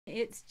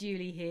It's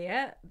Julie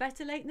here.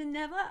 Better late than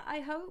never,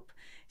 I hope.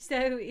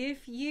 So,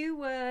 if you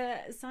were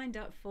signed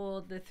up for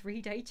the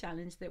 3-day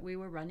challenge that we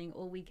were running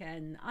all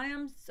weekend, I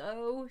am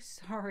so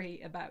sorry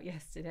about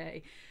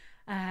yesterday.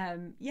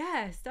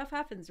 Yeah, stuff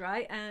happens,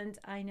 right? And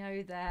I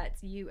know that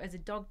you, as a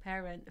dog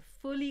parent,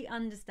 fully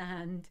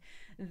understand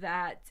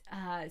that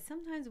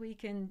sometimes we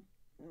can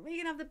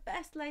have the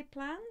best laid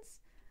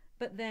plans,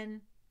 but then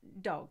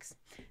dogs.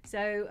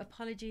 So,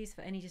 apologies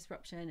for any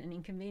disruption and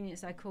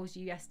inconvenience I caused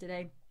you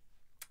yesterday.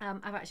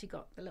 I've actually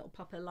got the little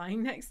pupper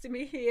lying next to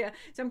me here,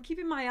 so I'm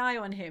keeping my eye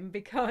on him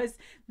because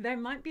there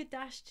might be a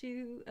dash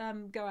to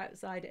go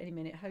outside at any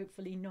minute.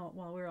 Hopefully not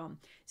while we're on.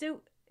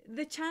 So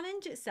the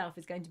challenge itself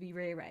is going to be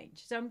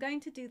rearranged. So I'm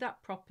going to do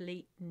that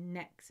properly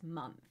next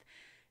month.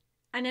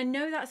 And I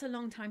know that's a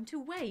long time to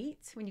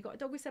wait. When you've got a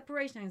dog with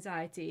separation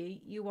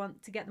anxiety, you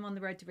want to get them on the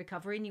road to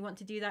recovery and you want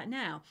to do that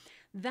now.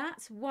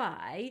 That's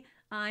why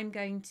I'm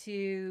going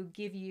to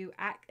give you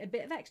a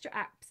bit of extra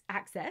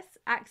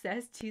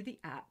access to the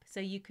app.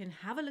 So you can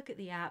have a look at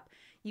the app,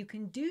 you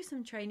can do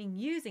some training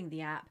using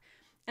the app,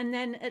 and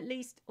then at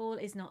least all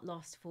is not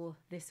lost for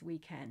this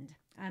weekend.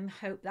 I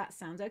hope that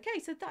sounds okay.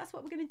 So that's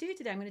what we're going to do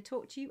today. I'm going to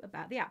talk to you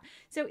about the app.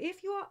 So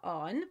if you are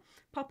on,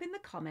 pop in the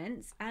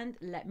comments and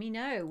let me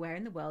know, where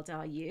in the world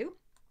are you?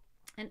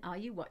 And are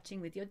you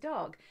watching with your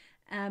dog?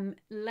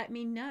 Let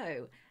me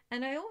know.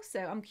 And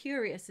I'm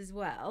curious as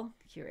well.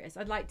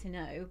 I'd like to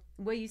know,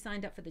 were you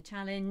signed up for the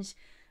challenge?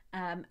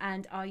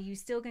 And are you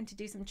still going to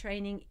do some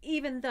training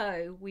even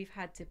though we've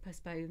had to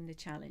postpone the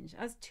challenge?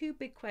 That's 2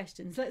 big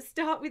questions. Let's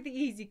start with the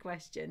easy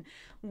question.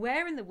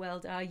 Where in the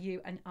world are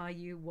you, and are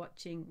you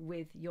watching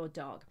with your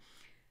dog?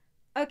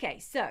 Okay,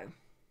 so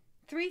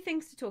 3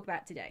 things to talk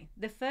about today.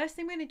 The first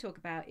thing we're going to talk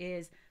about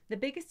is the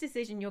biggest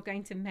decision you're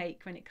going to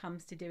make when it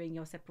comes to doing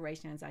your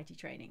separation anxiety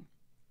training.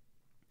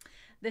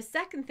 The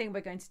second thing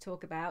we're going to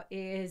talk about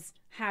is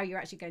how you're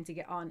actually going to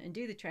get on and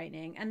do the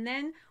training. And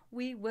then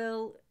we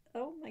will,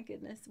 oh my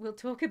goodness, we'll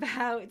talk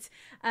about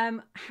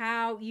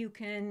how you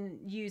can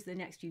use the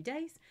next few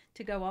days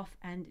to go off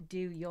and do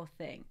your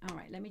thing. All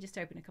right, let me just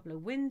open a couple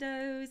of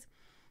windows.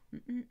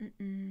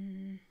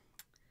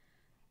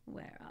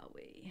 Where are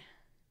we?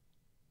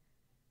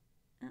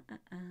 Where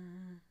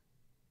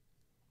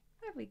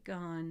have we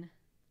gone?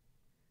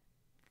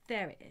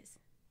 There it is.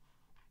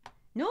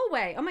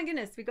 Norway. Oh my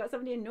goodness, we got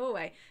somebody in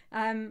Norway.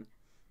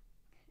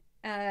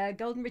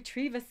 Golden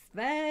Retriever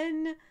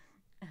Sven.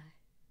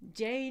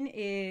 Jane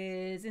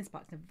is in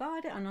Sparks,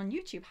 Nevada, and on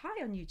YouTube.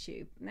 Hi on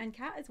YouTube. And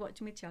Kat is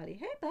watching with Charlie.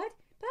 Hey, bud.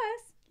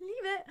 Buzz,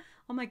 leave it.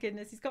 Oh my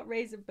goodness, he's got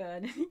razor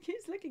burn and he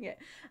keeps looking at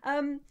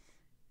it.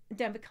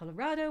 Denver,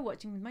 Colorado,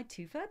 watching with my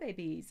 2 fur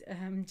babies.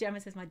 Gemma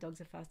says my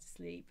dogs are fast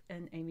asleep,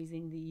 and Amy's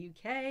in the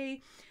UK.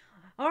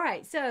 All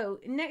right, so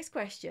next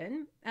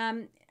question.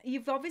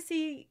 You've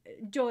obviously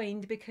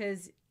joined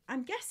because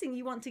I'm guessing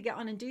you want to get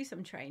on and do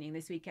some training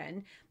this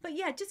weekend. But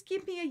yeah, just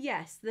give me a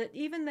yes, that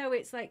even though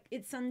it's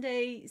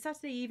Saturday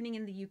evening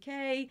in the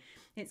UK,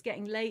 it's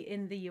getting late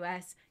in the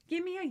US,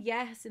 give me a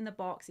yes in the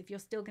box if you're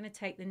still going to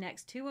take the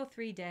next 2 or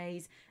 3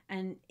 days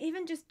and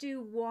even just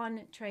do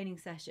 1 training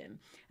session.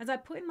 As I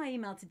put in my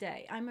email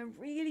today, I'm a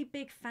really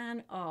big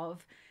fan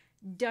of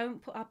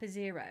don't put up a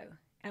 0.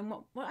 And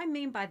what I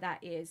mean by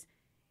that is,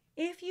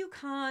 if you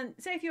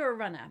can't, say if you're a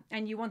runner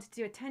and you wanted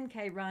to do a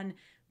 10K run,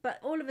 but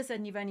all of a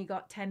sudden you've only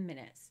got 10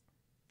 minutes.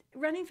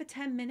 Running for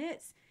 10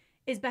 minutes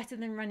is better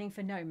than running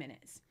for no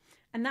minutes.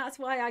 And that's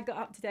why I got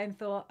up today and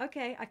thought,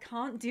 okay, I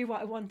can't do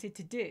what I wanted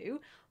to do,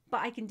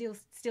 but I can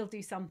still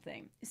do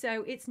something.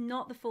 So it's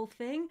not the full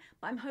thing,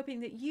 but I'm hoping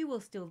that you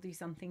will still do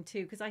something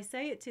too, because I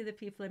say it to the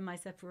people in my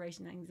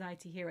Separation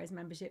Anxiety Heroes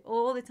membership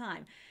all the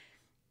time.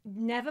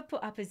 Never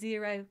put up a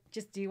 0,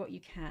 just do what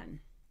you can.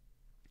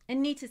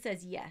 Anita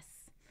says yes.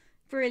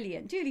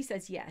 Brilliant. Julie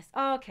says yes.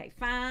 Okay,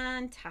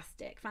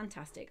 fantastic.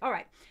 All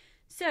right.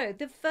 So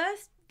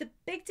the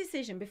big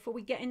decision before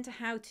we get into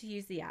how to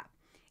use the app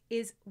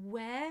is,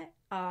 where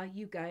are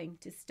you going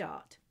to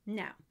start?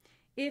 Now,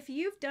 if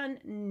you've done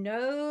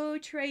no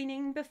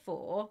training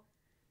before,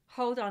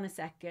 hold on a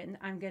second.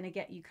 I'm going to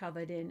get you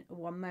covered in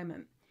 1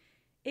 moment.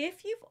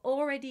 If you've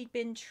already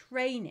been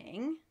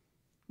training,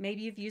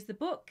 maybe you've used the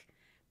book,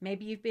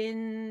 maybe you've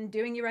been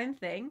doing your own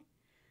thing,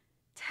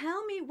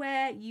 tell me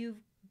where you've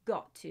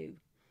got to.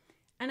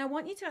 And I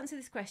want you to answer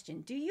this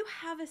question. Do you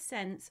have a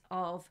sense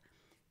of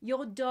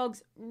your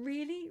dog's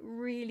really,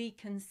 really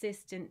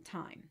consistent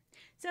time?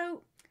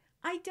 So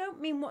I don't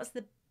mean what's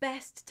the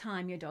best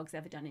time your dog's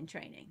ever done in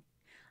training.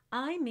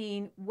 I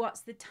mean,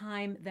 what's the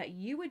time that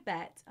you would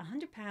bet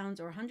 £100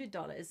 or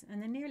 $100,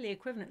 and they're nearly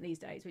equivalent these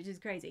days, which is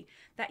crazy,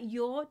 that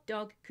your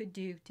dog could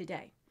do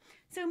today.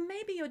 So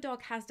maybe your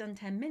dog has done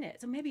 10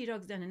 minutes, or maybe your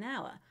dog's done an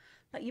hour.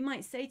 But you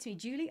might say to me,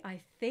 Julie,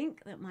 I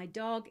think that my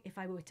dog, if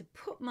I were to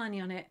put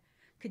money on it,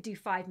 could do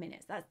 5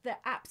 minutes. That's the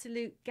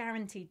absolute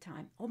guaranteed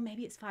time. Or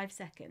maybe it's 5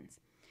 seconds.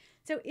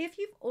 So if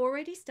you've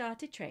already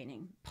started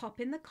training,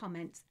 pop in the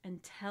comments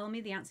and tell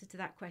me the answer to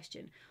that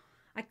question.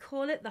 I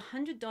call it the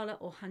 $100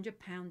 or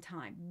 £100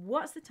 time.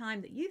 What's the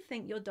time that you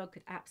think your dog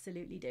could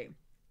absolutely do?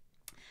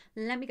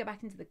 Let me go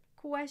back into the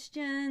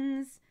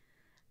questions.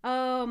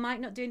 Oh,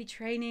 might not do any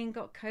training,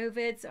 got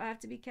COVID, so I have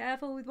to be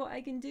careful with what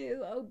I can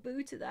do. Oh,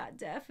 boo to that,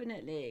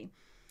 definitely.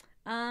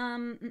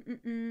 1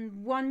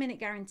 minute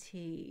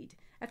guaranteed.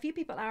 A few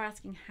people are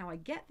asking how I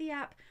get the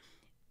app.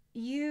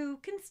 You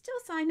can still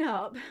sign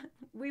up.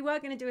 We were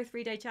going to do a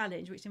 3-day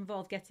challenge, which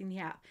involved getting the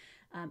app.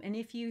 And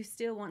if you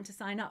still want to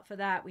sign up for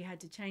that, we had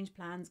to change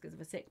plans because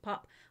of a sick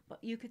pup,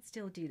 but you could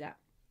still do that.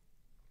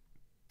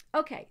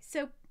 Okay,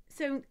 so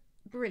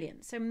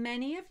brilliant. So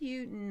many of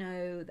you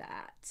know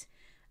that.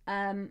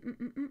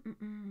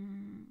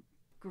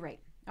 Great.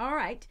 All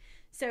right.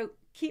 So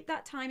keep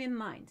that time in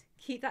mind.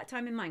 Keep that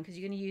time in mind because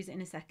you're going to use it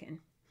in a second.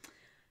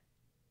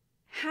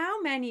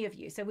 How many of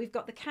you, so we've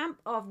got the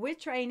camp of we're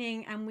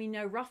training and we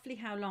know roughly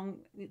how long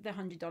the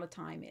 $100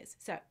 time is.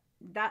 So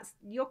that's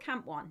your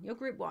camp one, your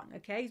group one,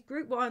 okay?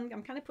 Group one,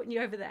 I'm kind of putting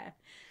you over there.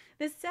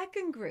 The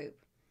second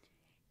group,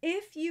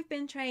 if you've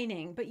been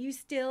training but you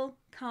still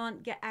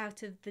can't get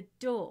out of the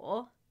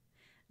door,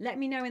 let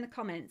me know in the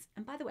comments.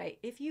 And by the way,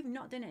 if you've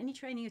not done any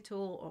training at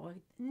all or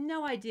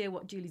no idea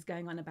what Julie's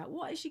going on about,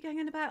 what is she going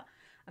on about?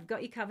 I've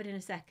got you covered in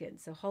a second,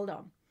 so hold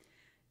on.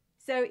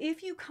 So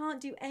if you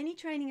can't do any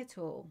training at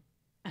all,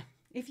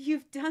 if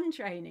you've done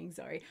training,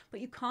 sorry,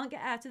 but you can't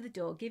get out of the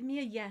door, give me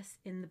a yes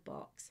in the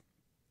box.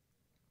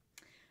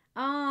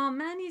 Oh,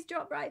 Manny's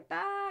dropped right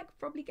back.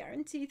 Probably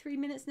guarantee 3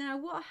 minutes now.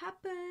 What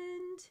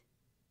happened?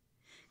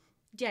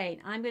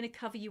 Jane, I'm going to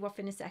cover you off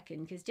in a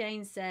second because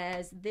Jane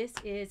says this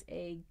is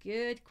a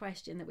good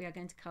question that we are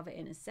going to cover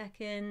in a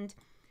second.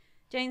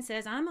 Jane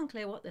says, I'm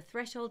unclear what the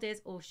threshold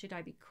is, or should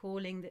I be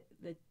calling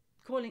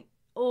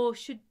or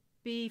should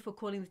be for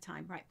calling the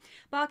time, right?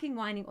 Barking,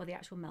 whining, or the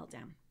actual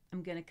meltdown.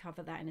 I'm going to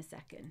cover that in a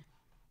second.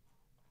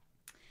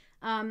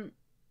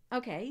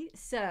 Okay,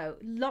 so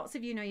lots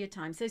of you know your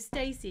time. So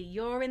Stacey,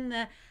 you're in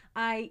the,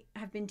 I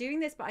have been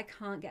doing this, but I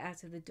can't get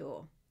out of the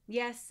door.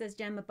 Yes, says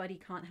Gemma, buddy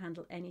can't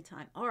handle any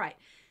time. All right,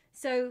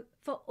 so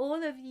for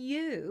all of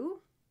you,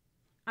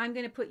 I'm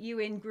going to put you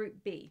in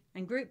group B.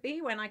 And group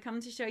B, when I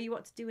come to show you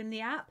what to do in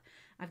the app,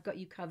 I've got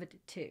you covered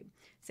too.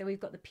 So we've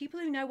got the people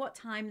who know what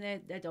time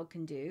their dog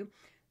can do.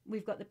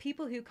 We've got the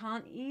people who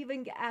can't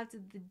even get out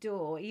of the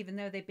door, even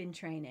though they've been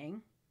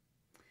training.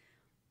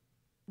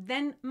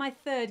 Then my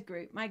third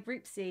group, my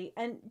group C.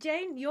 And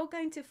Jane, you're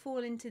going to fall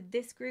into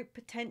this group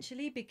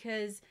potentially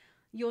because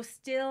you're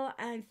still,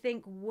 I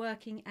think,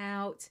 working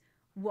out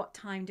what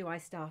time do I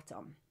start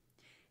on.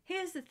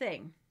 Here's the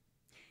thing.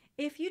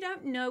 If you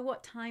don't know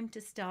what time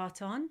to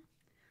start on,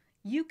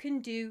 you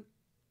can do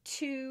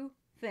two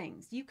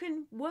things. You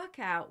can work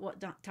out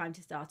what time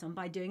to start on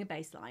by doing a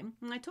baseline.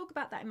 And I talk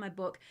about that in my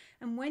book.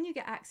 And when you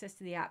get access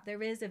to the app,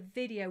 there is a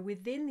video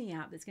within the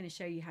app that's going to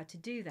show you how to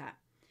do that.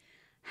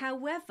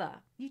 However,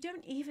 you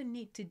don't even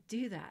need to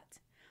do that.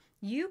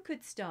 You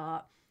could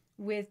start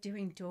with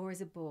doing door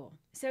as a bore.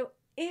 So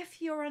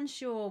if you're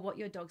unsure what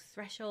your dog's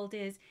threshold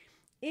is,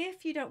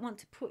 if you don't want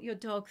to put your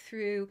dog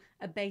through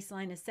a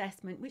baseline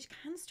assessment, which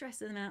can stress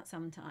them out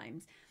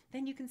sometimes,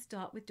 then you can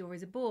start with door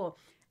as a bore.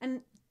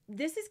 And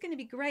this is going to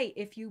be great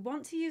if you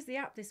want to use the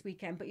app this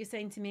weekend, but you're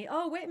saying to me,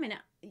 oh, wait a minute,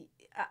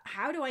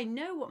 how do I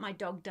know what my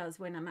dog does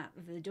when I'm out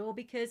of the door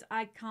because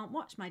I can't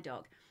watch my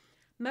dog?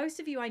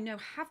 Most of you I know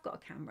have got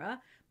a camera,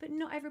 but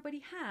not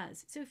everybody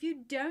has. So if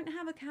you don't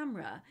have a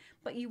camera,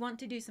 but you want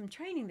to do some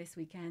training this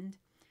weekend,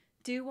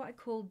 do what I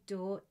call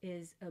door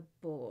is a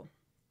bore.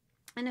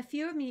 And a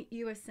few of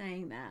you are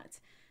saying that.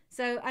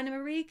 So Anna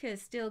Marika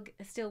is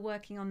still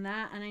working on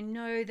that, and I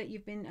know that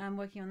you've been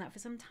working on that for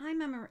some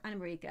time, Anna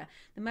Marika.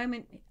 The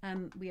moment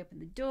we open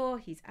the door,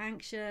 he's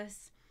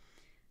anxious.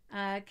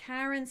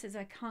 Karen says,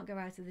 I can't go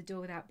out of the door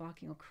without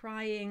barking or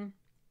crying.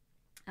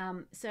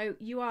 So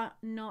you are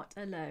not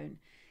alone.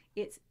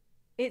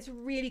 It's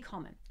really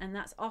common, and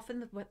that's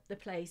often the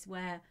place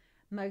where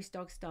most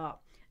dogs start.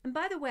 And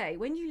by the way,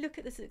 when you look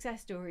at the success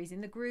stories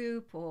in the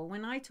group or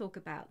when I talk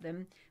about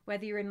them,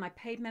 whether you're in my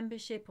paid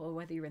membership or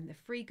whether you're in the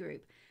free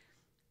group,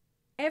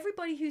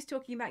 everybody who's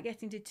talking about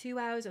getting to 2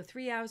 hours or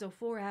 3 hours or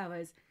 4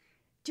 hours,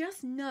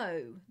 just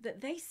know that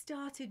they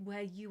started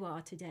where you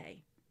are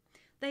today.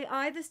 They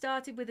either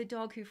started with a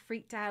dog who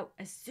freaked out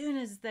as soon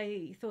as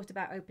they thought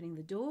about opening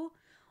the door,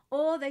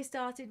 or they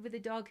started with a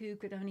dog who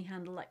could only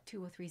handle like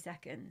 2 or 3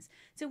 seconds.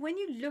 So when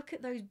you look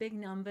at those big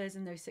numbers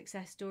and those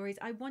success stories,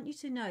 I want you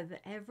to know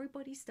that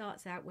everybody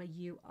starts out where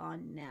you are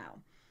now.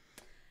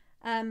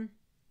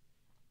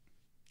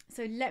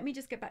 So let me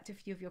just get back to a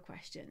few of your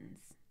questions.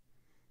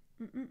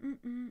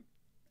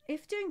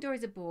 If doing door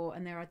is a bore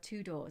and there are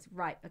 2 doors,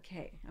 right?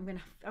 Okay, I'm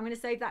gonna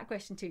save that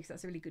question too because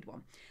that's a really good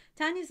one.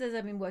 Tanya says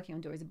I've been working on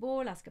door is a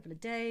bore last couple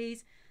of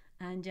days,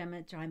 and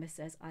Gemma Drimer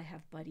says I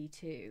have Buddy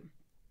too.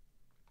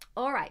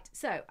 All right,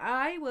 so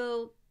I'm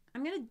going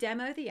to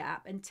demo the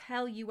app and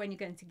tell you when you're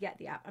going to get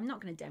the app. I'm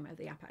not going to demo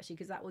the app actually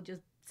because that will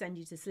just send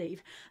you to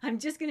sleep. I'm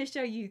just going to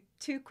show you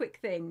 2 quick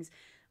things.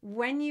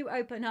 When you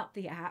open up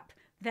the app,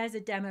 there's a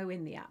demo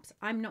in the app. So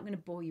I'm not going to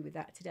bore you with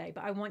that today,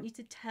 but I want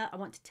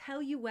to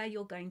tell you where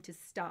you're going to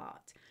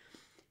start.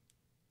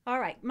 All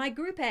right, my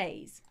group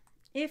A's.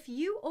 if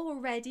you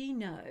already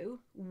know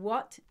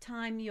what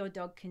time your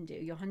dog can do,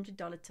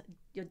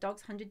 your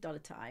dog's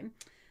 $100 time,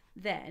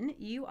 then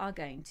you are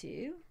going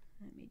to,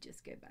 let me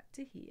just go back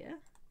to here.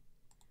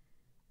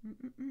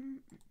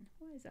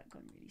 Why has that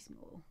gone really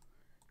small?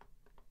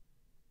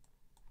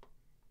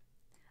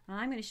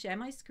 I'm going to share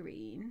my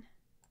screen,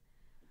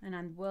 and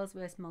I'm the world's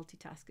worst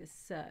multitasker,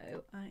 so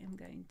I am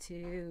going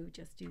to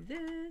just do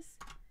this.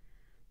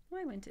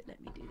 Why won't it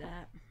let me do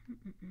that?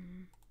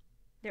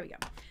 There we go.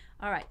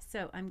 All right,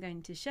 so I'm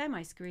going to share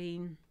my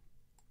screen.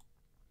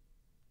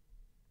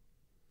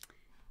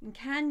 And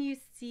can you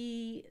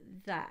see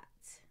that?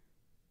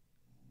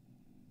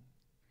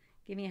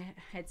 Give me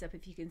a heads up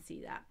if you can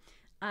see that.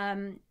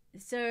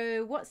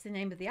 So what's the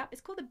name of the app?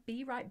 It's called the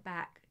Be Right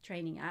Back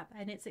training app,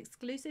 and it's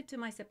exclusive to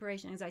my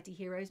Separation Anxiety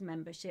Heroes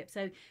membership.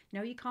 So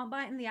no, you can't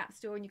buy it in the App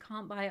Store and you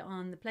can't buy it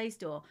on the Play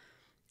Store,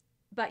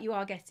 but you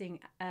are getting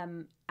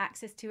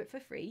access to it for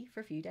free for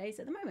a few days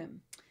at the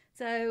moment.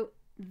 So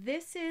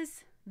this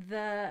is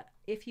the,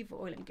 if you've,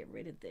 let me get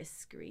rid of this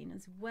screen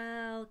as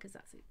well, because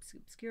that's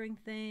obscuring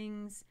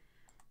things.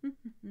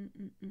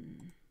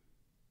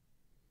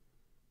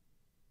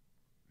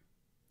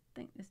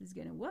 Think this is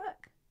going to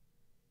work.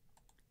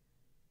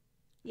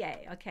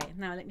 Yay. Okay,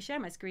 now let me share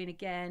my screen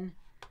again.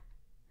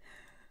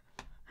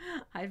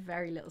 I had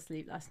very little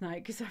sleep last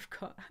night because I've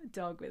got a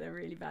dog with a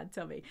really bad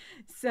tummy.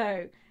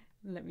 So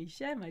let me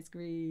share my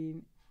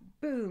screen.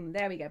 Boom,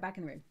 there we go, back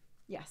in the room.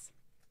 Yes,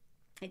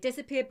 it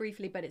disappeared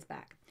briefly, but it's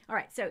back. All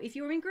right, so if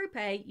you're in Group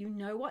A, you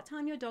know what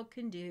time your dog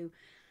can do.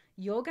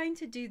 You're going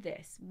to do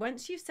this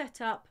once you've set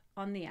up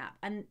on the app,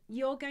 and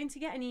you're going to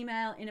get an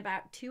email in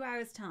about 2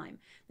 hours time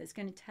that's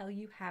going to tell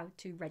you how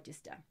to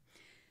register.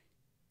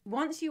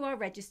 Once you are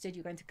registered,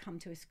 you're going to come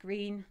to a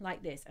screen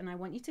like this, and I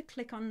want you to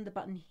click on the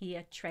button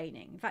here,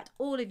 training. In fact,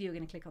 all of you are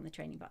going to click on the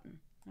training button.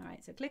 All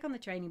right, so click on the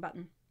training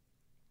button.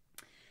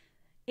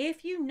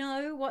 If you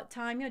know what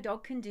time your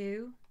dog can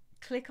do,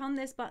 click on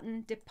this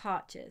button,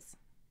 departures.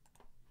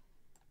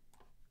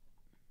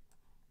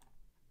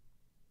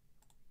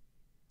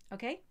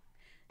 Okay,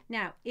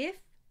 now if,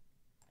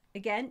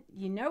 again,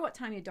 you know what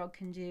time your dog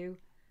can do,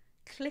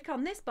 click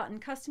on this button,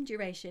 custom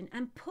duration,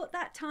 and put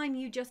that time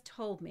you just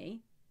told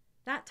me,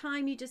 that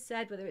time you just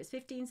said, whether it's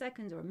 15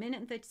 seconds or a minute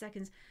and 30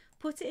 seconds,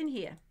 put it in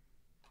here.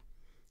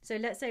 So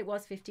let's say it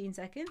was 15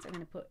 seconds. I'm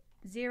going to put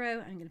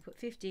 0, I'm going to put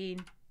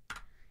 15,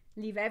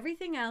 leave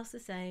everything else the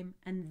same,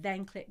 and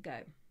then click go.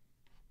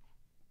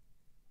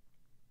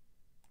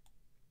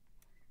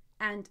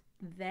 And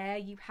there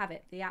you have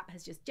it. The app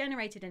has just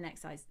generated an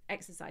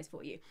exercise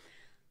for you.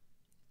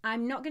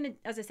 I'm not going to,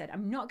 as I said,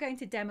 I'm not going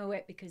to demo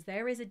it because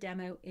there is a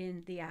demo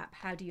in the app.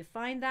 How do you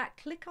find that?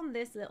 Click on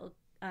this little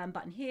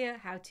button here,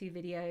 how-to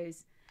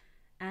videos,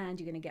 and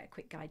you're going to get a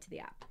quick guide to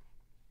the app.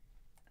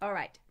 All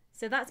right,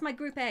 so that's my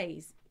Group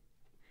A's.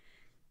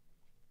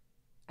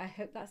 I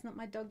hope that's not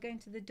my dog going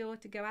to the door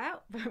to go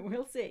out, but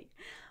we'll see.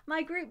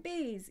 My Group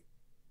B's,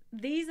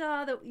 these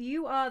are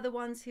you are the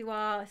ones who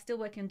are still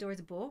working on Dora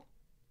the Boar.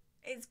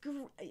 It's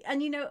great,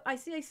 and you know, I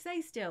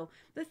say still,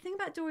 the thing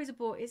about Dora the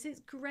Boar is it's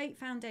great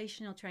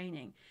foundational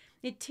training.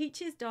 It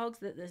teaches dogs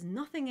that there's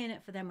nothing in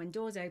it for them when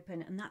doors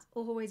open, and that's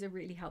always a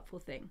really helpful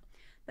thing.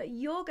 But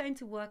you're going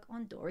to work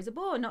on Dora the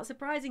Boar, not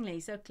surprisingly.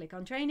 So click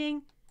on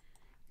training,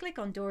 click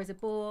on Dora the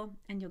Boar,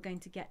 and you're going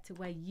to get to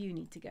where you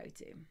need to go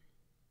to.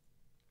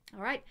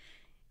 All right.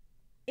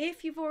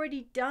 If you've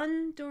already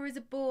done Dora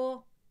the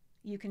Boar,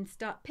 you can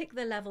pick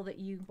the level that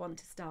you want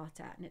to start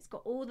at, and it's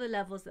got all the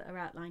levels that are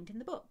outlined in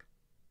the book.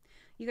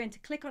 You're going to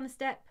click on a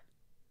step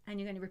and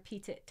you're going to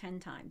repeat it 10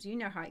 times. You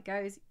know how it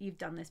goes. You've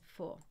done this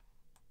before.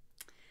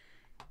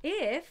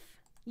 If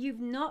you've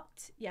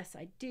not, yes,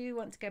 I do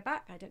want to go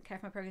back. I don't care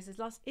if my progress is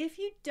lost. If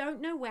you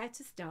don't know where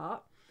to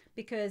start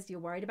because you're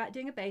worried about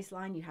doing a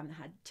baseline, you haven't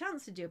had a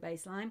chance to do a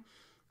baseline,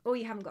 or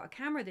you haven't got a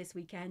camera this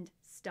weekend,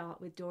 start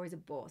with Dora the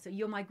Boar. So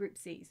you're my Group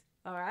C's.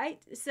 All right.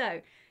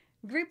 So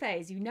Group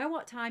A's, you know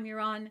what time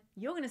you're on.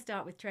 You're going to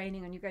start with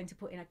training and you're going to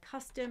put in a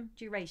custom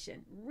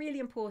duration. Really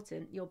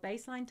important. Your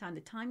baseline time,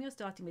 the time you're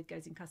starting with,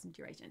 goes in custom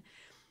duration.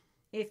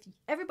 If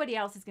everybody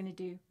else is going to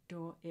do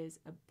Dora is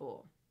a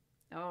Boar.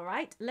 All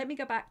right. Let me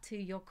go back to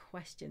your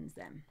questions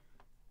then.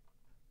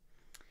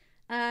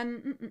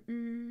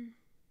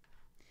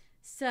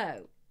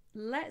 So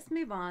let's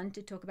move on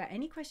to talk about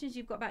any questions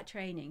you've got about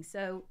training.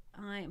 So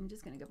I'm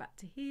just going to go back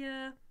to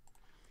here.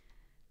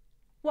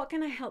 What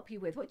can I help you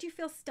with? What do you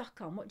feel stuck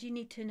on? What do you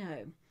need to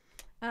know?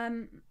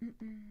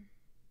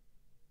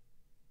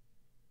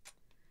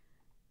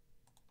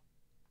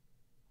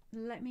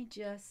 Let me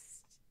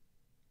just,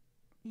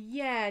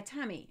 yeah,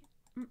 Tammy.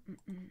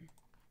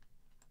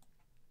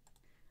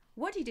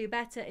 What do you do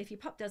better if your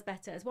pup does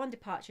better as one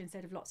departure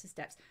instead of lots of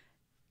steps?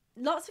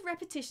 Lots of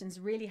repetitions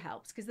really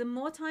helps, because the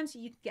more times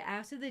you get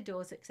out of the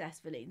door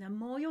successfully, the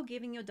more you're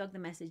giving your dog the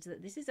message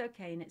that this is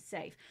okay and it's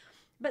safe.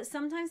 But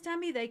sometimes,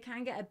 Tammy, they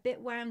can get a bit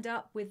wound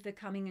up with the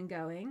coming and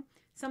going.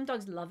 Some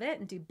dogs love it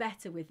and do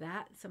better with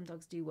that. Some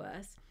dogs do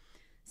worse.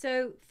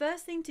 So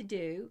first thing to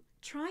do,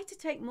 try to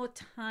take more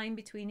time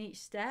between each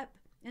step.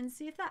 and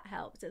see if that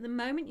helps. At the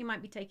moment, you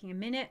might be taking a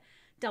minute,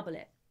 double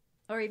it,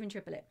 or even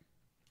triple it.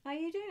 Are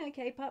you doing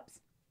okay, pups?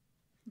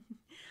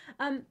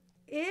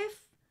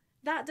 If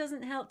that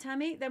doesn't help,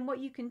 Tammy, then what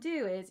you can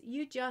do is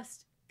you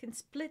just can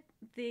split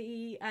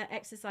the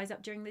exercise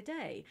up during the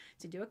day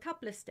to do a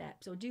couple of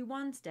steps or do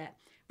one step.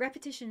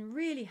 Repetition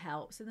really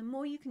helps. So the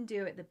more you can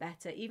do it, the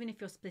better, even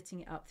if you're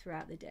splitting it up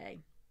throughout the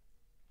day.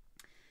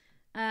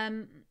 I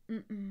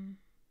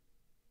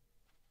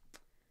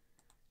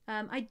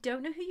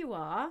don't know who you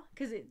are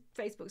because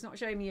Facebook's not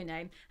showing me your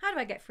name. How do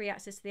I get free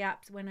access to the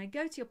apps? When I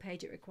go to your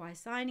page, it requires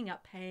signing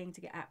up, paying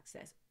to get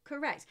access.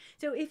 Correct.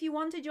 So if you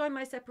want to join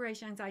my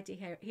Separation Anxiety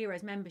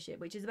Heroes membership,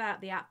 which is about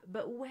the app,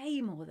 but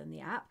way more than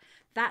the app,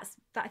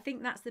 I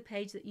think that's the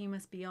page that you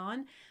must be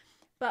on.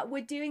 But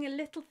we're doing a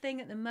little thing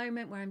at the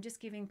moment where I'm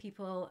just giving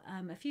people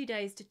a few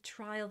days to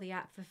trial the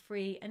app for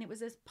free. And it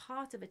was as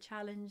part of a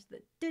challenge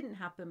that didn't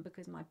happen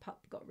because my pup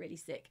got really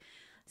sick.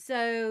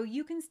 So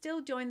you can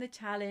still join the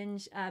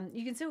challenge.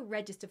 You can still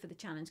register for the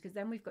challenge because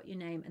then we've got your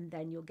name and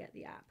then you'll get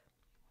the app.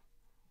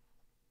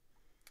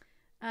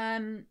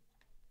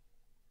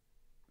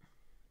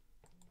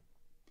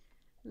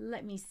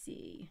 Let me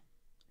see.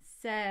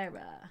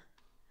 Sarah,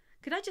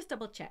 could I just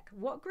double check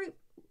what group,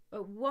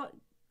 what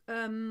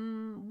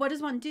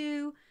does one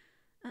do?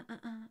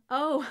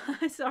 Oh,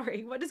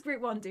 sorry. What does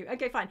group 1 do?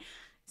 Okay, fine.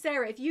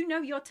 Sarah, if you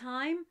know your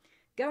time,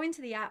 go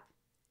into the app,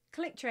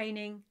 click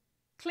training,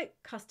 click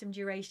custom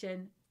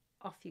duration,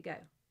 off you go.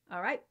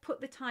 All right,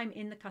 put the time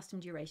in the custom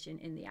duration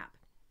in the app.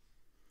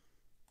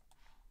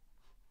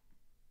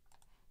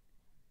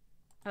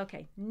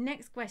 Okay,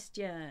 next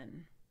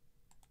question.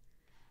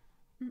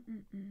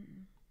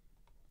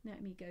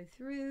 Let me go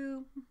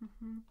through.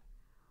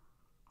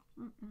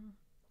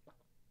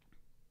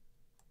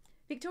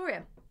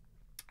 Victoria,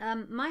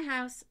 my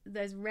house,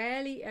 there's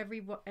rarely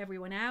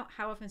everyone out.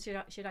 How often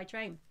should I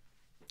train?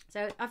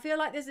 So I feel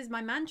like this is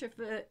my mantra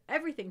for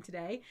everything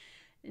today.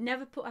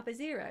 Never put up a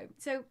zero.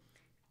 So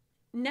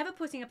never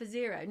putting up a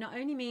zero not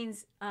only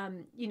means,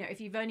 you know,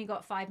 if you've only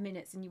got 5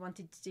 minutes and you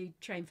wanted to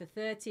train for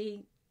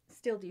 30,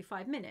 still do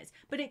 5 minutes.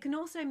 But it can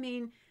also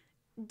mean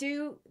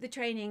do the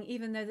training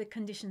even though the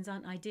conditions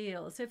aren't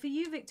ideal. So for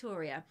you,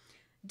 Victoria,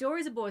 door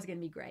is a bore is going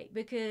to be great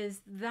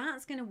because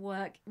that's going to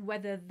work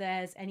whether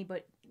there's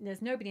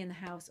nobody in the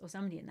house or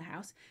somebody in the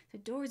house. So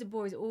door is a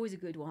bore is always a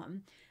good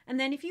one. And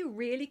then if you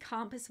really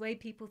can't persuade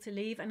people to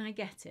leave, and I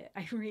get it,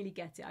 I really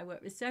get it. I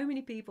work with so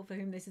many people for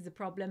whom this is a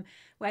problem,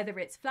 whether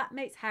it's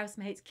flatmates,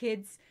 housemates,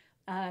 kids,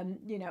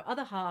 you know,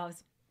 other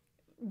halves.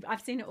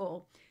 I've seen it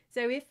all.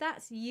 So if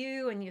that's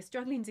you and you're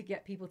struggling to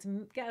get people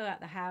to get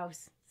out the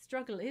house,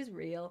 struggle is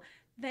real,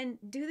 then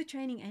do the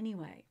training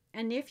anyway.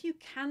 And if you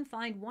can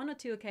find 1 or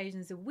 2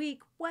 occasions a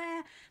week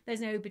where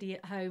there's nobody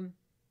at home,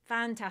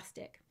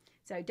 fantastic.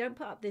 So don't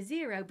put up the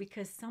zero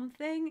because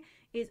something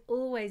is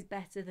always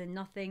better than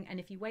nothing. And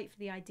if you wait for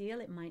the ideal,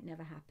 it might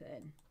never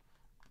happen.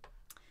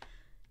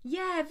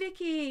 Yeah,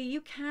 Vicky,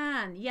 you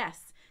can.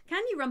 Yes.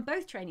 Can you run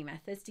both training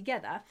methods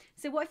together?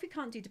 So what if we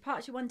can't do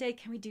departure one day?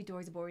 Can we do door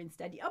is a bore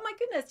instead? Oh my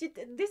goodness,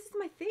 this is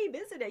my theme,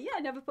 isn't it? Yeah,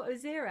 I never put a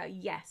zero.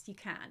 Yes, you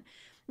can.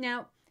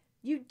 Now,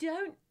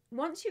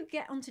 once you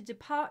get onto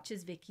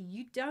departures, Vicky,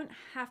 you don't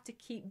have to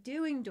keep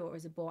doing door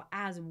is a bore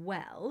as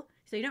well.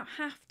 So you don't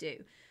have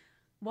to.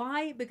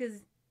 Why?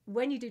 Because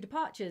when you do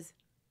departures,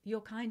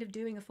 you're kind of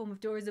doing a form of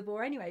door is a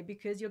bore anyway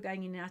because you're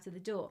going in and out of the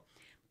door.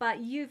 But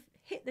you've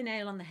hit the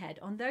nail on the head.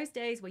 On those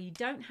days where you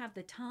don't have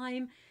the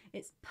time,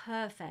 it's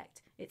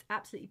perfect. It's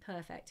absolutely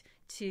perfect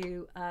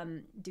to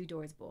do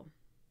door is a bore.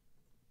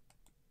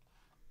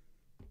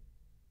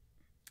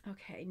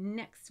 Okay,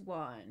 next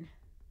one.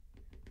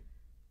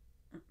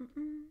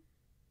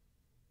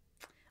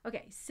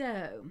 Okay,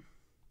 so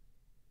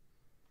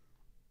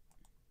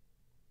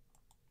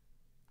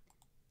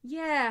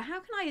yeah, how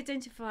can I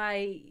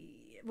identify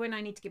when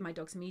I need to give my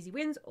dog some easy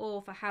wins,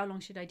 or for how long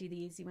should I do the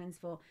easy wins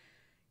for?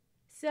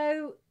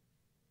 So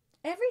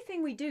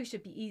everything we do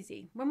should be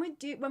easy. When we're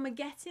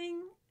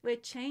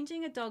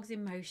changing a dog's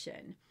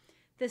emotion,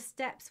 the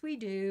steps we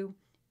do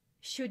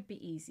should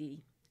be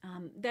easy.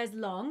 There's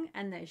long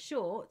and there's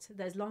short,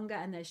 there's longer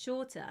and there's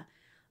shorter,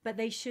 but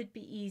they should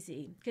be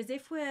easy. Because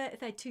if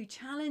they're too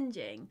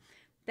challenging,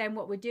 then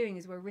what we're doing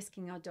is we're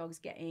risking our dogs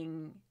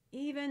getting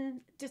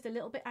even just a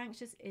little bit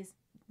anxious, is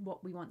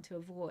what we want to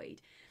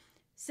avoid.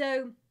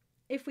 So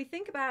if we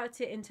think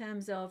about it in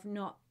terms of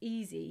not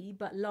easy,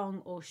 but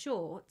long or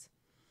short,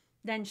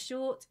 then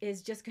short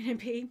is just going to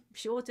be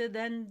shorter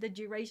than the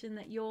duration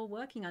that you're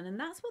working on. And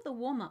that's what the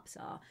warm-ups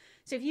are.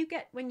 So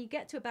when you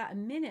get to about a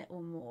minute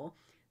or more,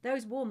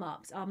 those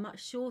warm-ups are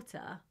much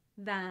shorter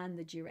than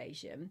the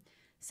duration.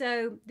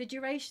 So the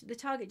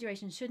target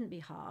duration shouldn't be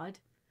hard.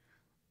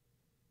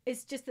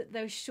 It's just that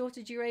those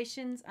shorter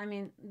durations, I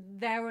mean,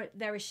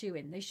 they're a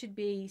shoo-in. They should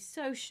be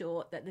so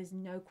short that there's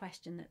no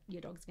question that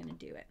your dog's going to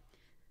do it.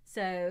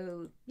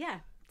 So yeah,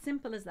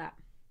 simple as that.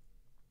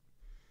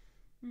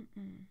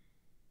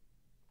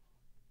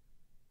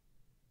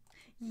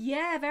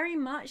 Yeah, very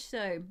much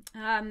so.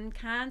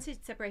 Can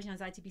separation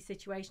anxiety be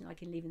situational? I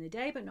can leave in the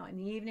day, but not in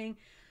the evening.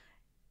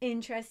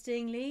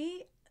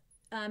 Interestingly,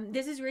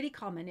 this is really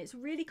common. It's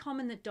really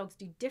common that dogs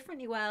do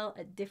differently well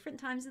at different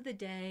times of the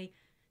day,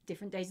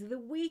 different days of the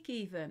week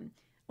even,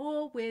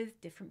 or with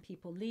different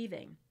people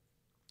leaving.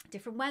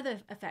 Different weather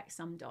affects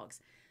some dogs.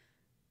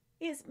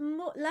 It's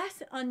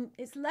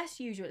less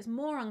usual, it's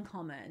more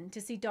uncommon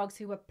to see dogs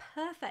who are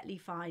perfectly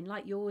fine,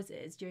 like yours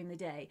is, during the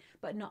day,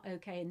 but not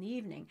okay in the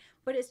evening.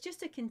 But it's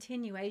just a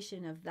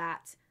continuation of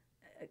that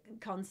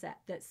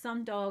concept that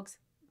some dogs,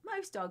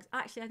 most dogs,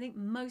 actually I think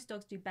most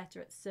dogs do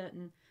better at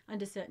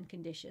under certain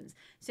conditions.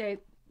 So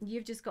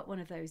you've just got one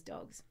of those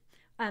dogs.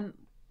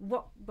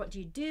 What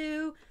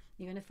do?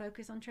 You're going to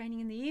focus on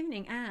training in the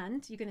evening,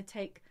 and you're going to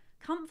take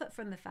comfort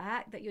from the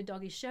fact that your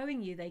dog is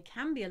showing you they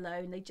can be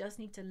alone. They just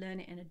need to learn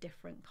it in a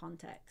different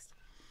context.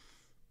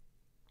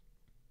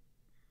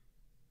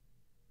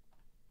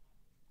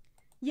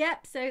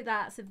 Yep, so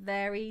that's a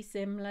very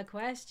similar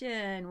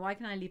question. Why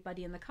can I leave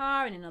Buddy in the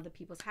car and in other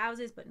people's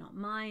houses but not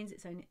mine?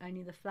 It's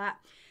only the flat.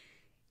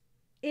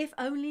 If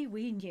only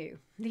we knew.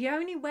 The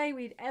only way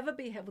we'd ever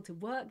be able to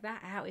work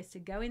that out is to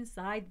go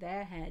inside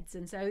their heads.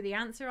 And so the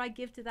answer I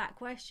give to that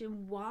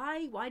question,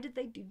 why did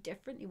they do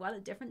differently well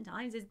at different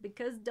times, is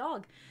because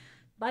dog.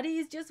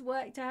 Buddy's just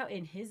worked out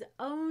in his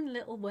own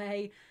little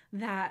way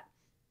that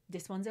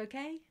this one's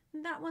okay,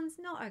 that one's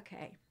not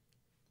okay.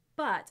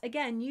 But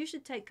again, you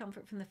should take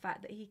comfort from the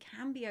fact that he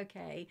can be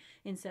okay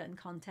in certain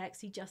contexts.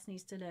 He just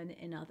needs to learn it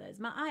in others.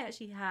 I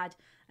actually had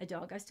a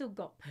dog. I still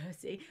got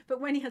Percy,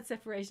 but when he had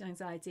separation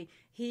anxiety,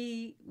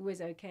 he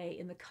was okay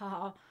in the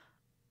car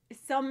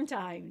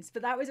sometimes.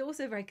 But that was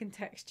also very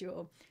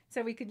contextual.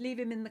 So we could leave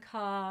him in the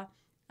car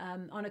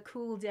on a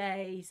cool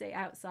day, say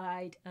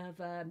outside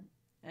of a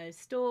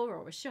store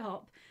or a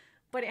shop,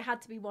 but it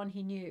had to be one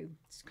he knew.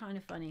 It's kind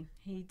of funny.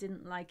 He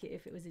didn't like it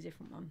if it was a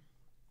different one.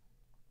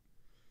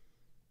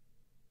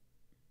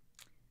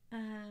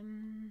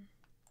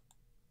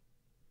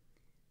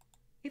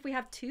 If we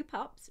have 2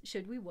 pups,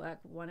 should we work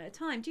one at a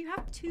time? Do you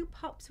have 2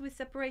 pups with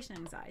separation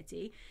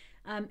anxiety?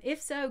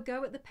 If so,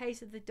 go at the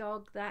pace of the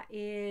dog that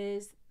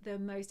is the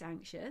most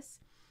anxious.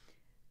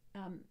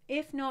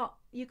 If not,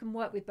 you can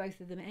work with both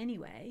of them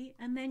anyway,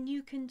 and then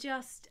you can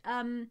just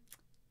the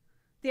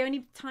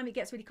only time it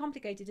gets really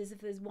complicated is if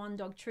there's one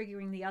dog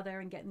triggering the other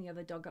and getting the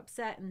other dog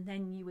upset, and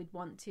then you would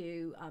want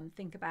to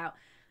think about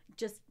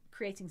just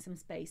creating some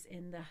space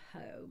in the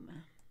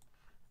home.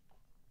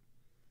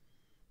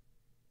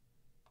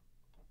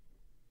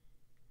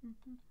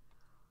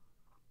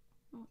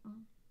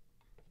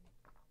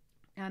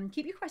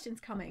 Keep your questions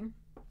coming.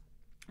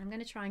 I'm going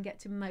to try and get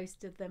to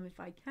most of them if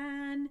I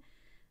can.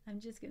 I'm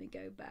just going to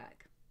go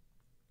back.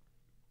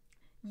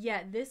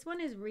 Yeah, this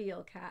one is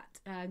real, Kat.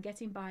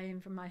 Getting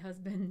buy-in from my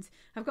husband.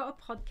 I've got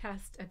a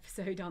podcast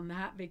episode on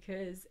that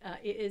because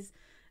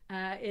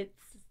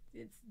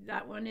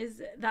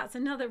that's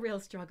another real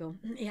struggle.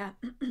 Yeah.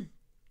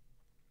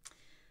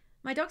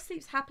 My dog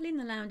sleeps happily in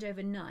the lounge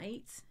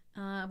overnight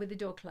with the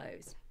door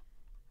closed.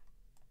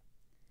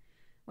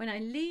 When I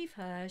leave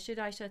her, should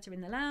I shut her in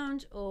the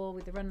lounge or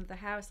with the run of the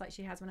house like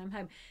she has when I'm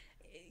home?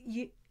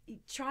 You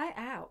try it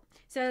out.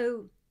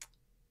 So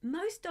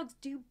most dogs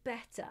do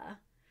better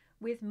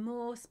with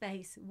more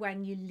space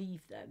when you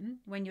leave them,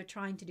 when you're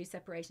trying to do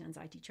separation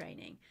anxiety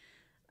training.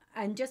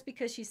 And just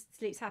because she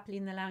sleeps happily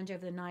in the lounge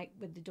over the night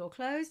with the door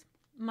closed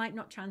might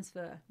not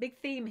transfer. Big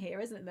theme here,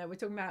 isn't it, though? We're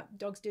talking about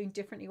dogs doing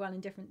differently well in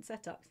different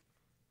setups.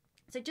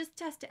 So just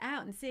test it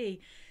out and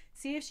see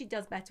if she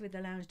does better with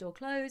the lounge door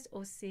closed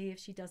or see if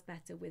she does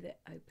better with it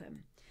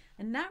open.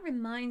 And that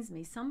reminds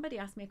me, somebody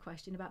asked me a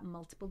question about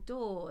multiple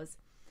doors.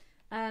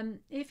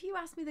 If you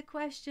ask me the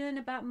question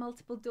about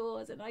multiple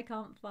doors and I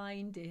can't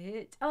find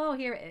it, oh,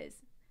 here it is.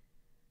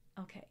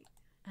 Okay.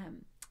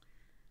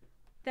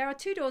 There are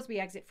 2 doors we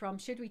exit from.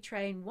 Should we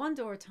train 1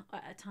 door at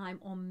a time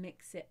or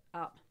mix it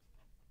up?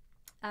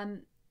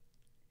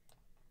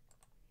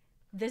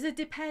 There's a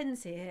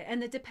depends here,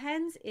 and the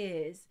depends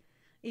is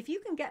if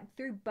you can get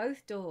through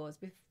both doors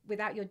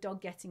without your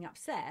dog getting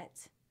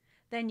upset,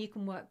 then you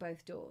can work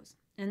both doors.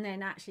 And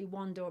then actually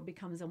one door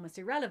becomes almost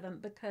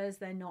irrelevant because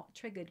they're not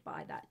triggered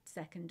by that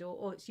second door,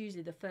 or it's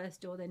usually the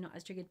first door they're not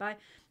as triggered by.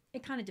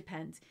 It kind of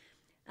depends.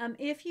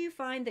 If you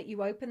find that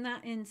you open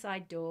that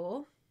inside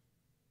door,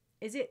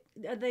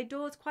 are the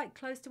doors quite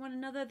close to one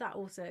another? That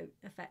also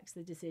affects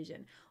the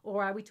decision.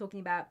 Or are we talking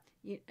about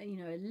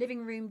a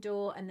living room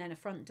door and then a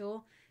front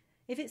door?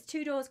 If it's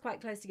 2 doors quite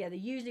close together,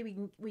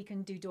 usually we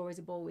can do door as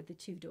a ball with the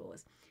 2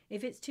 doors.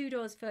 If it's 2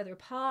 doors further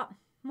apart,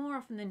 more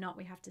often than not,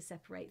 we have to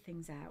separate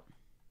things out.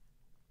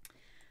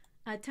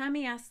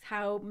 Tammy asks,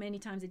 how many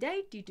times a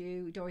day do you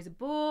do door as a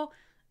ball?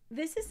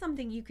 This is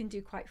something you can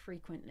do quite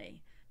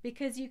frequently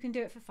because you can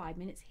do it for 5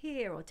 minutes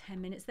here or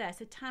 10 minutes there.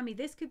 So Tammy,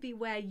 this could be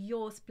where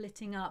you're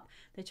splitting up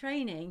the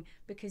training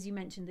because you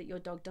mentioned that your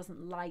dog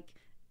doesn't like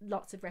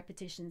lots of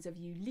repetitions of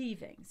you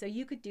leaving. So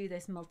you could do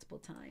this multiple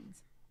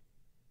times.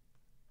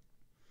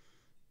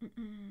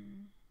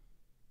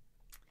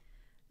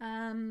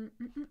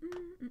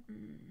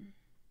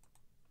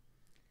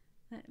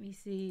 Let me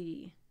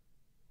see.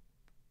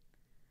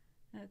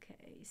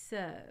 Okay,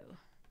 so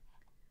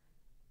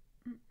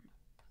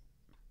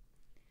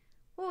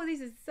Oh,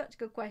 these are such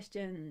good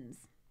questions.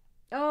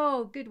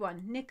 Oh, good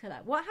one.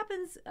 Nicola. What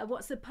happens,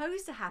 what's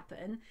supposed to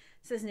happen,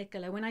 says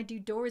Nicola, when I do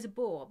door as a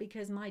bore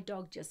because my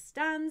dog just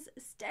stands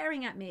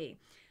staring at me?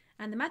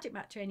 And the magic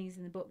mat training is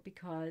in the book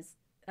because,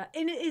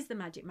 and it is the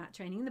magic mat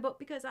training in the book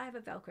because I have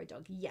a Velcro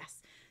dog.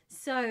 Yes.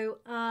 So,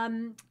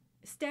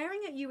 staring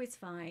at you is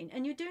fine.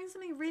 And you're doing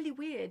something really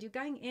weird. You're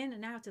going in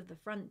and out of the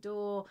front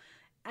door,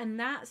 and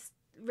that's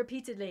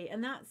repeatedly,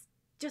 and that's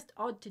just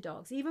odd to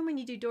dogs. Even when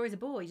you do door as a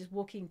bore, you're just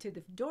walking to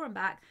the door and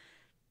back.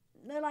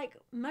 They're like,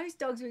 most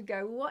dogs would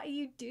go, what are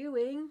you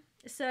doing?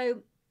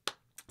 So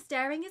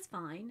staring is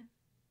fine.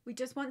 We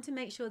just want to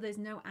make sure there's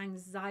no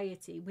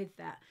anxiety with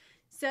that.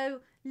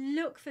 So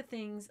look for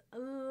things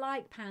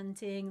like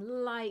panting,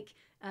 like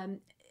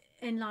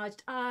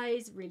enlarged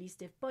eyes, really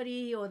stiff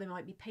body, or they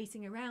might be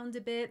pacing around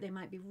a bit. They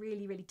might be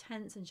really, really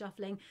tense and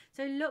shuffling.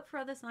 So look for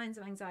other signs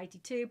of anxiety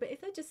too. But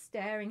if they're just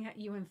staring at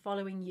you and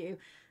following you,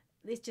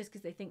 it's just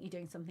because they think you're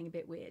doing something a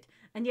bit weird.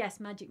 And yes,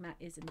 magic mat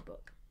is in the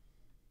book.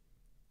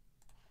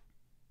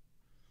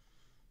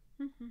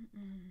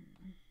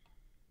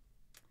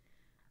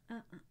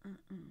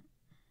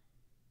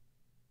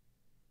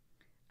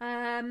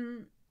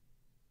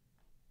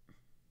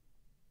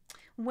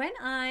 When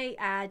I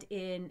add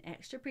in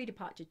extra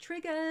pre-departure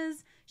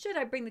triggers, should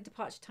I bring the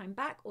departure time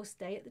back or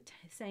stay at the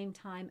same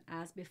time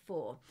as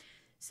before?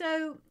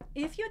 So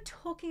if you're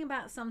talking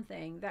about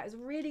something that is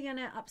really going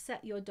to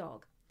upset your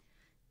dog,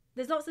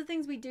 there's lots of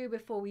things we do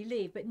before we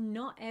leave, but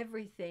not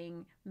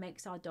everything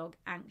makes our dog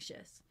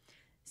anxious.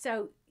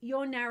 So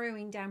you're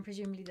narrowing down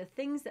presumably the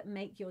things that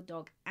make your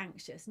dog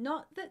anxious,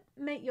 not that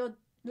let your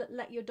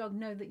dog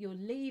know that you're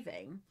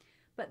leaving,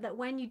 but that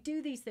when you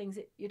do these things,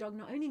 your dog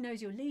not only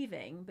knows you're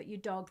leaving, but your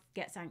dog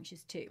gets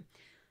anxious too.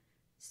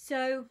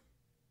 So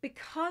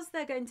because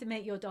they're going to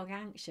make your dog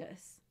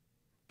anxious,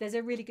 there's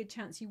a really good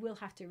chance you will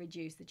have to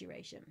reduce the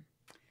duration.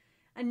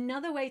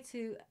 Another way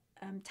to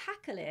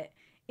tackle it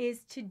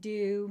is to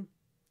do,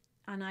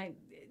 and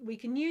we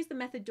can use the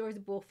method door as a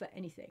bore for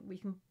anything. We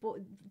can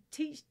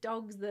teach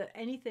dogs that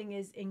anything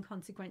is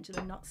inconsequential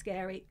and not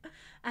scary.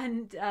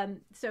 And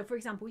so, for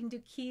example, we can do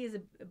key as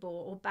a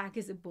bore, or bag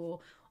as a bore,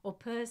 or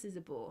purse as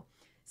a bore.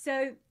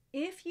 So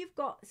if you've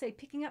got, say,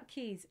 picking up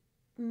keys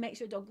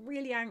makes your dog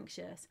really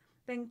anxious,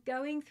 then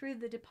going through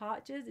the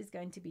departures is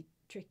going to be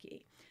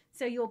tricky.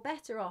 So you're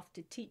better off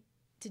to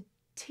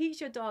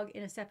teach your dog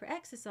in a separate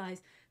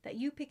exercise that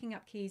you picking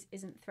up keys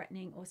isn't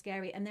threatening or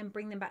scary, and then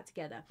bring them back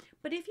together.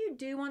 But if you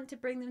do want to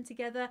bring them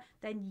together,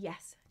 then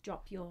yes,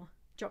 drop your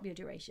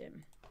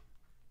duration.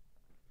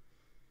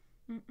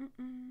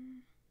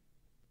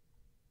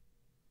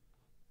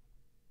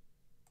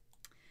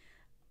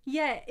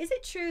 Yeah, is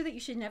it true that you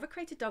should never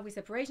create a dog with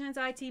separation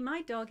anxiety?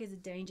 My dog is a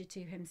danger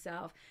to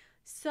himself.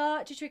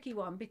 Such a tricky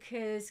one,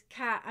 because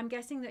Kat, I'm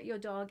guessing that your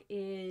dog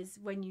is,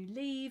 when you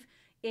leave,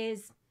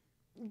 is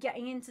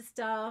getting into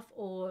stuff,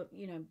 or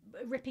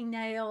ripping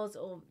nails,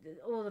 or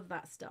all of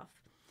that stuff.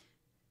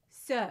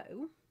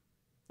 So,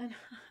 and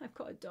I've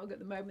got a dog at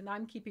the moment that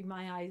I'm keeping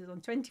my eyes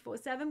on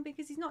 24/7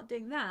 because he's not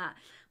doing that,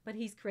 but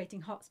he's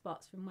creating hot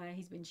spots from where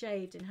he's been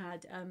shaved and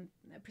had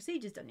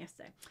procedures done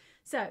yesterday.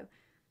 So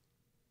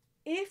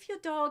if your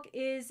dog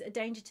is a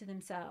danger to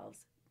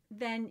themselves,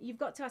 then you've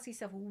got to ask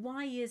yourself,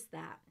 why is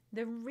that?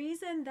 The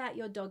reason that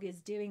your dog is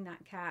doing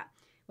that, Cat,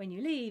 when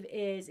you leave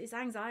is it's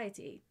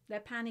anxiety. They're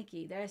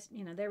panicky. They're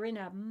in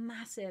a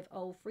massive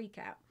old freak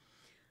out.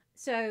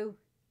 So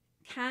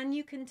can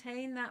you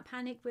contain that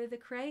panic with a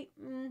crate?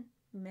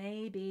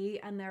 Maybe.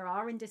 And there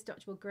are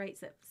indestructible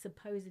grates that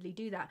supposedly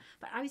do that.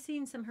 But I've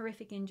seen some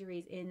horrific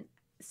injuries in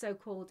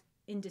so-called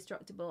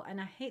indestructible, and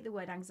I hate the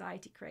word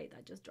anxiety crate.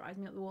 That just drives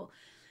me up the wall.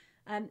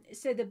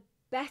 So the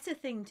better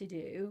thing to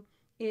do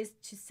is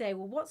to say,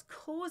 well, what's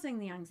causing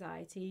the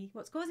anxiety?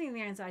 What's causing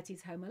the anxiety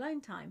is home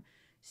alone time.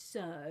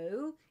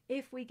 So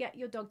if we get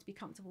your dog to be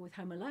comfortable with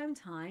home alone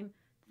time,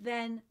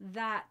 then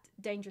that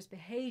dangerous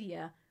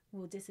behavior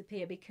will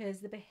disappear,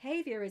 because the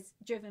behavior is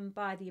driven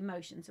by the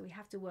emotion. So we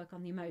have to work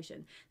on the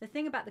emotion. The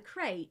thing about the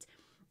crate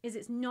is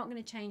it's not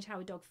going to change how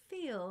a dog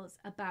feels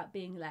about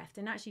being left.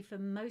 And actually, for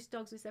most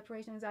dogs with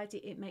separation anxiety,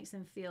 it makes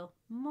them feel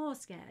more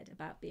scared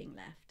about being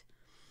left.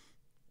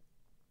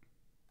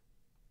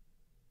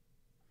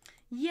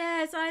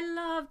 Yes, I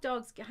love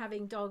dogs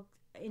having dog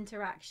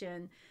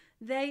interaction.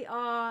 They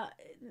are,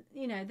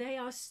 they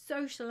are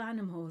social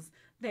animals.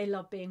 They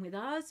love being with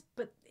us,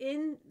 but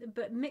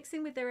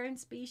mixing with their own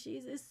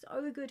species is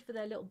so good for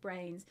their little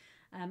brains.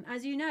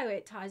 As you know,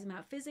 it tires them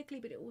out physically,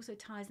 but it also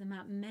tires them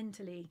out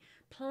mentally.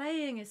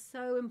 Playing is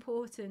so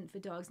important for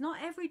dogs.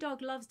 Not every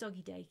dog loves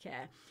doggy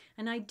daycare,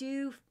 and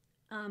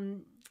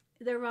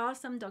there are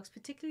some dogs,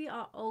 particularly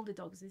our older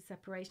dogs with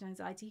separation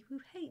anxiety, who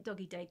hate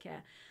doggy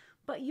daycare.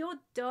 But your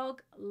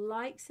dog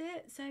likes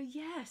it, so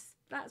yes,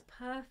 that's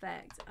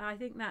perfect. I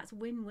think that's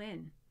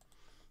win-win.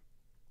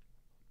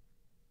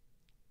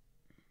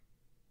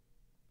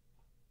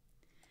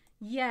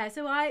 Yeah,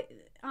 so I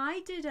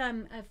did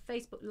a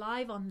Facebook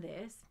Live on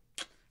this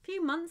a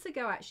few months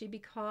ago, actually,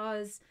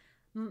 because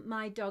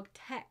my dog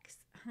Tex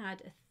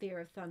had a fear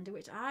of thunder,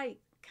 which I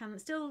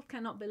still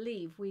cannot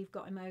believe we've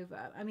got him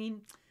over. I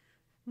mean,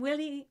 will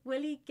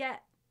he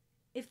get,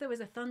 if there was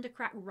a thunder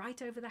crack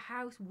right over the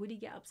house, would he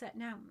get upset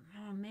now?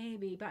 Oh,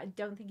 maybe, but I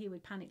don't think he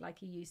would panic like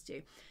he used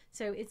to.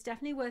 So it's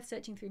definitely worth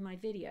searching through my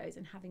videos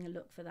and having a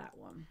look for that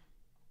one.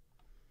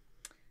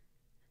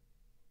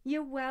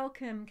 You're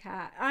welcome,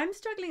 Kat. I'm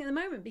struggling at the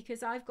moment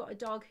because I've got a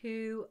dog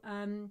who,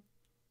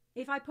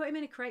 if I put him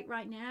in a crate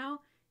right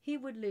now, he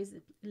would lose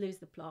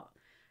the plot.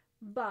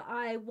 But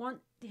I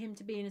want him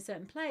to be in a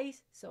certain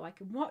place so I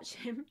can watch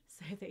him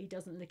so that he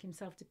doesn't lick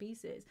himself to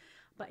pieces.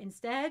 But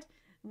instead,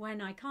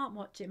 when I can't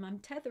watch him, I'm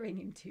tethering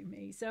him to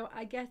me. So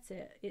I get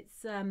it.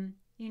 It's,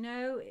 you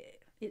know,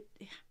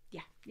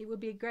 yeah, it would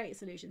be a great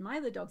solution. My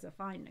other dogs are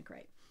fine in a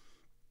crate.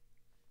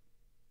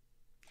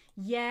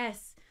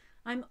 Yes,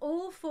 I'm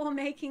all for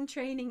making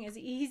training as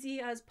easy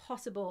as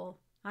possible.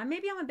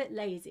 Maybe I'm a bit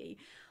lazy,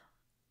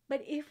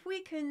 but if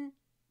we can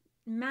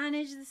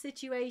manage the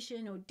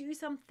situation or do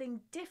something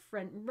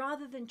different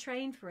rather than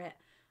train for it,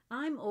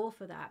 I'm all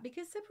for that,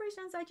 because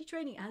separation anxiety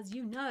training, as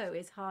you know,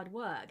 is hard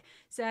work.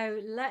 So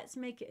let's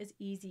make it as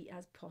easy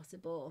as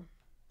possible.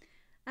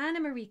 Anna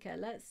Marika,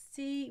 let's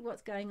see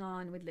what's going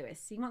on with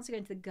Lewis. He wants to go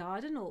into the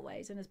garden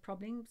always and has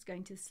problems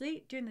going to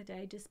sleep during the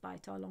day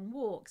despite our long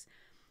walks.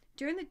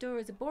 During the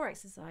Dora the Boar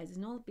exercises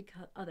and all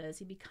others,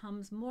 he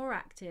becomes more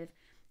active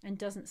and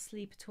doesn't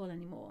sleep at all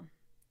anymore.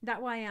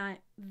 I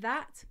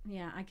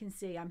can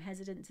see I'm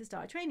hesitant to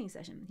start a training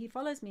session. He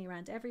follows me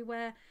around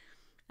everywhere.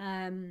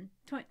 10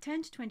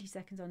 to 20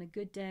 seconds on a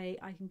good day.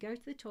 I can go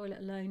to the toilet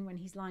alone when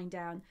he's lying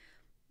down,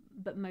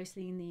 but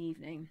mostly in the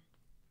evening.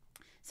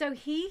 So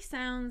he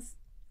sounds,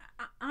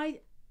 I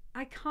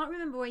can't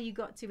remember where you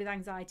got to with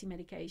anxiety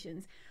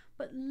medications,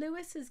 but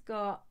Lewis has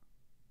got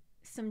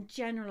some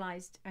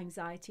generalized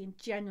anxiety and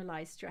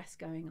generalized stress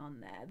going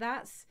on there.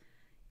 That's,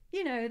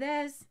 you know,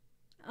 there's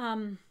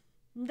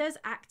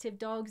active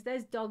dogs,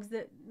 there's dogs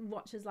that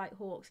watch us like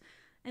hawks,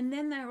 and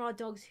then there are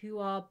dogs who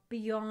are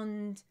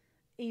beyond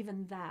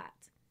even that.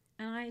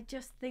 And I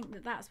just think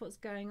that that's what's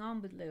going on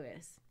with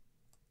Lewis.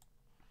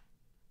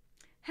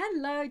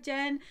 Hello,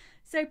 Jen.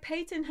 So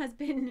Peyton has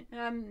been,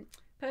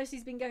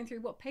 Percy's been going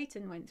through what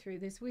Peyton went through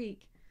this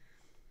week.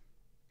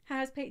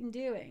 How's Peyton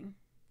doing?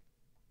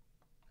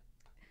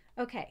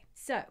 Okay,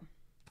 so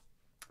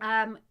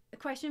a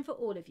question for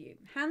all of you.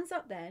 Hands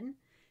up then.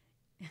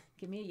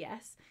 Give me a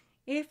yes.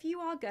 If you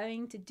are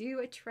going to do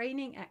a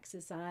training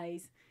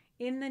exercise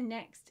in the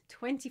next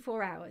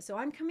 24 hours. So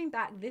I'm coming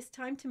back this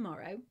time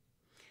tomorrow,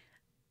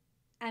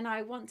 and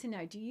I want to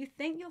know, do you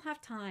think you'll have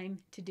time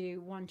to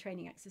do one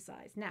training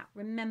exercise? Now,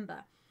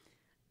 remember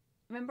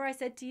I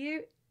said to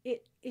you,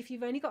 if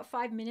you've only got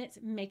 5 minutes,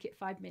 make it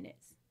 5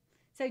 minutes.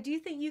 So do you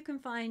think you can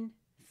find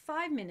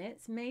 5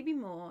 minutes, maybe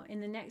more,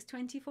 in the next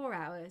 24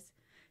 hours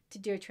to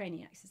do a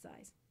training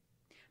exercise?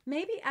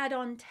 Maybe add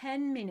on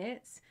 10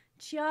 minutes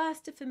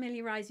just to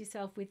familiarize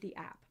yourself with the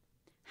app.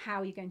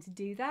 How are you going to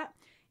do that?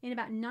 In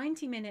about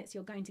 90 minutes,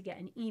 you're going to get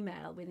an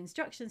email with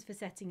instructions for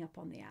setting up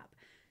on the app.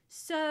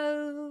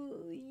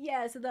 So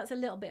yeah, so that's a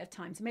little bit of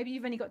time. So maybe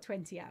you've only got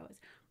 20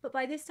 hours. But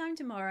by this time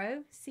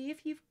tomorrow, see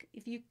if you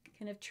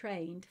can have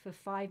trained for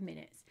 5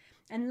 minutes.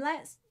 And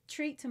let's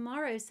treat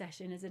tomorrow's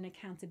session as an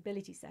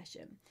accountability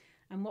session.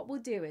 And what we'll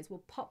do is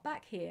we'll pop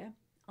back here.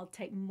 I'll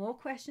take more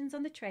questions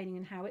on the training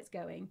and how it's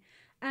going.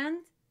 And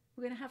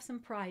we're going to have some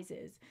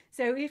prizes.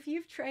 So if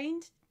you've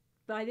trained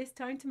by this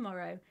time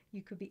tomorrow,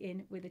 you could be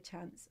in with a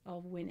chance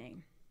of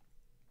winning.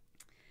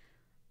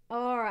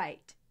 All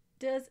right.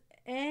 Does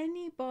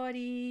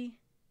anybody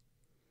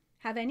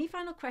have any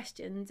final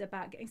questions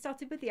about getting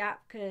started with the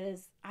app?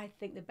 Because I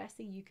think the best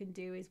thing you can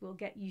do is we'll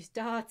get you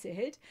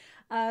started.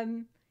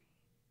 And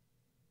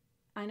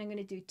I'm going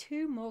to do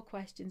 2 more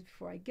questions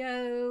before I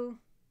go.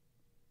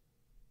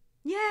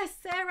 Yes,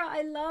 Sarah,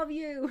 I love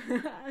you.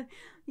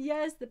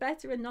 Yes, the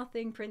better or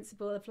nothing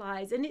principle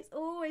applies. And it's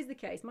always the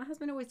case. My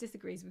husband always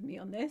disagrees with me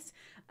on this.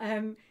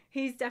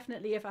 He's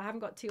definitely, if I haven't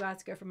got 2 hours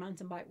to go for a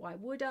mountain bike, why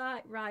would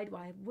I ride?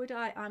 Why would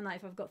I? I'm like,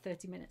 if I've got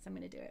 30 minutes, I'm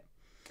going to do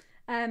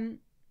it.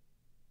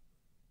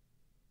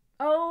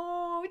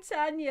 Oh,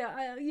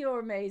 Tanya, you're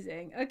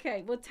amazing.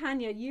 Okay, well,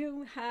 Tanya,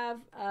 you have,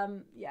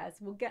 yes,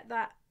 we'll get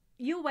that.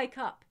 You'll wake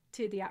up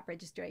to the app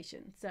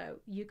registration, so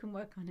you can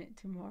work on it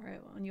tomorrow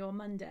on your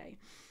Monday.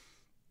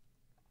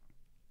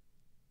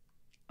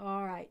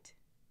 All right.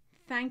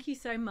 Thank you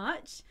so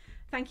much.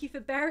 Thank you for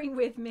bearing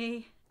with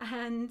me.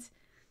 And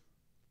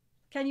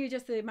can you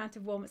adjust the amount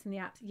of warm-ups in the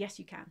apps? Yes,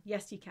 you can.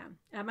 Yes, you can.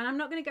 And I'm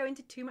not going to go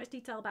into too much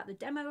detail about the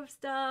demo of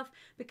stuff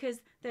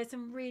because there's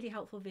some really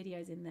helpful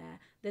videos in there.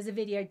 There's a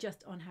video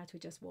just on how to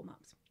adjust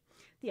warm-ups.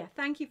 Yeah,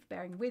 thank you for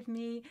bearing with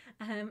me.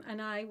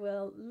 And I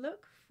will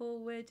look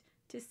forward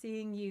to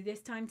seeing you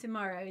this time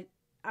tomorrow.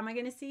 Am I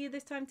going to see you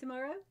this time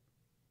tomorrow?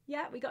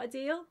 Yeah, we got a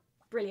deal?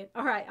 Brilliant.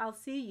 All right, I'll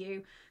see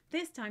you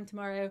this time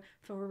tomorrow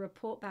for a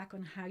report back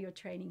on how your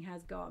training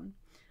has gone.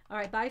 All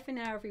right, bye for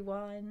now,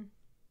 everyone.